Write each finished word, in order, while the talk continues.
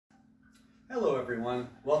Hello everyone,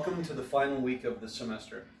 welcome to the final week of the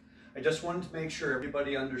semester. I just wanted to make sure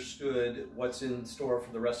everybody understood what's in store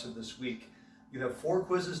for the rest of this week. You have 4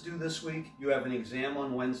 quizzes due this week, you have an exam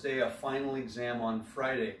on Wednesday, a final exam on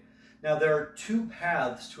Friday. Now there are 2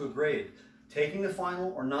 paths to a grade, taking the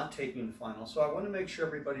final or not taking the final, so I want to make sure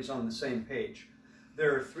everybody's on the same page.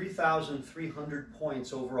 There are 3,300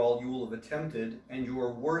 points overall you will have attempted, and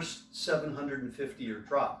your worst 750 are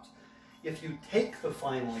dropped. If you take the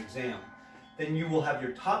final exam, then you will have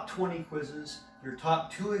your top 20 quizzes, your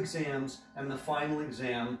top 2 exams, and the final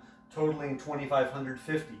exam totaling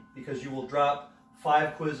 2,550 because you will drop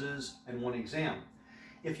 5 quizzes and 1 exam.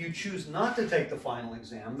 If you choose not to take the final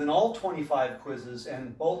exam, then all 25 quizzes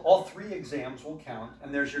and all 3 exams will count,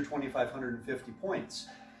 and there's your 2,550 points.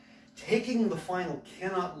 Taking the final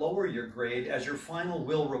cannot lower your grade, as your final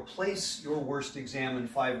will replace your worst exam and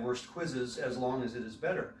 5 worst quizzes as long as it is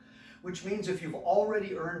better. Which means if you've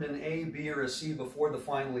already earned an A, B, or a C before the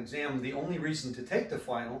final exam, the only reason to take the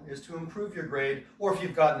final is to improve your grade, or if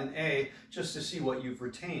you've gotten an A, just to see what you've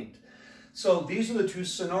retained. So these are the 2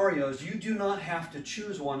 scenarios. You do not have to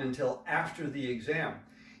choose one until after the exam.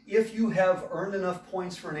 If you have earned enough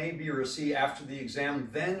points for an A, B, or a C after the exam,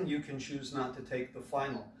 then you can choose not to take the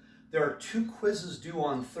final. There are 2 quizzes due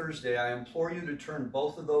on Thursday. I implore you to turn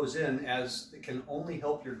both of those in, as it can only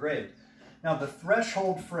help your grade. Now the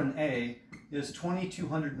threshold for an A is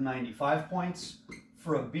 2,295 points,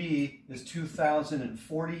 for a B is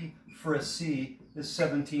 2,040, for a C is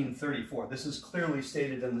 1,734. This is clearly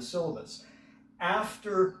stated in the syllabus.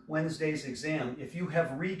 After Wednesday's exam, if you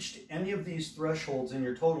have reached any of these thresholds in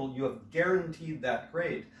your total, you have guaranteed that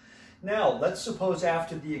grade. Now, let's suppose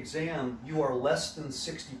after the exam you are less than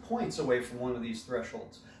 60 points away from one of these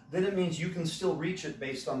thresholds. Then it means you can still reach it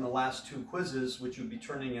based on the last 2 quizzes, which you'll be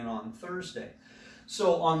turning in on Thursday.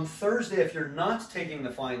 So on Thursday, if you're not taking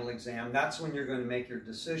the final exam, that's when you're going to make your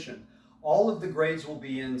decision. All of the grades will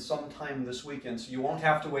be in sometime this weekend, so you won't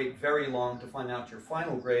have to wait very long to find out your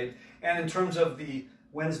final grade. And in terms of the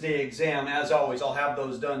Wednesday exam, as always, I'll have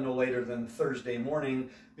those done no later than Thursday morning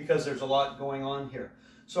because there's a lot going on here.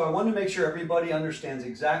 So I want to make sure everybody understands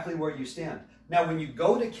exactly where you stand. Now, when you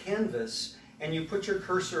go to Canvas and you put your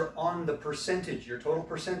cursor on the percentage, your total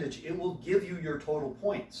percentage, it will give you your total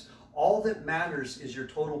points. All that matters is your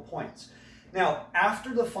total points. Now,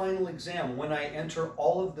 after the final exam, when I enter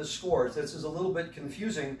all of the scores, this is a little bit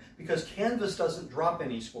confusing because Canvas doesn't drop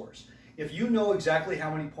any scores. If you know exactly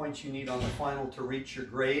how many points you need on the final to reach your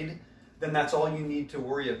grade, then that's all you need to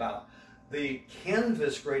worry about. The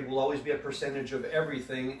Canvas grade will always be a percentage of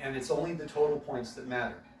everything, and it's only the total points that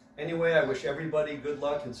matter. Anyway, I wish everybody good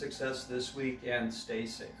luck and success this week, and stay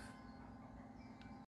safe.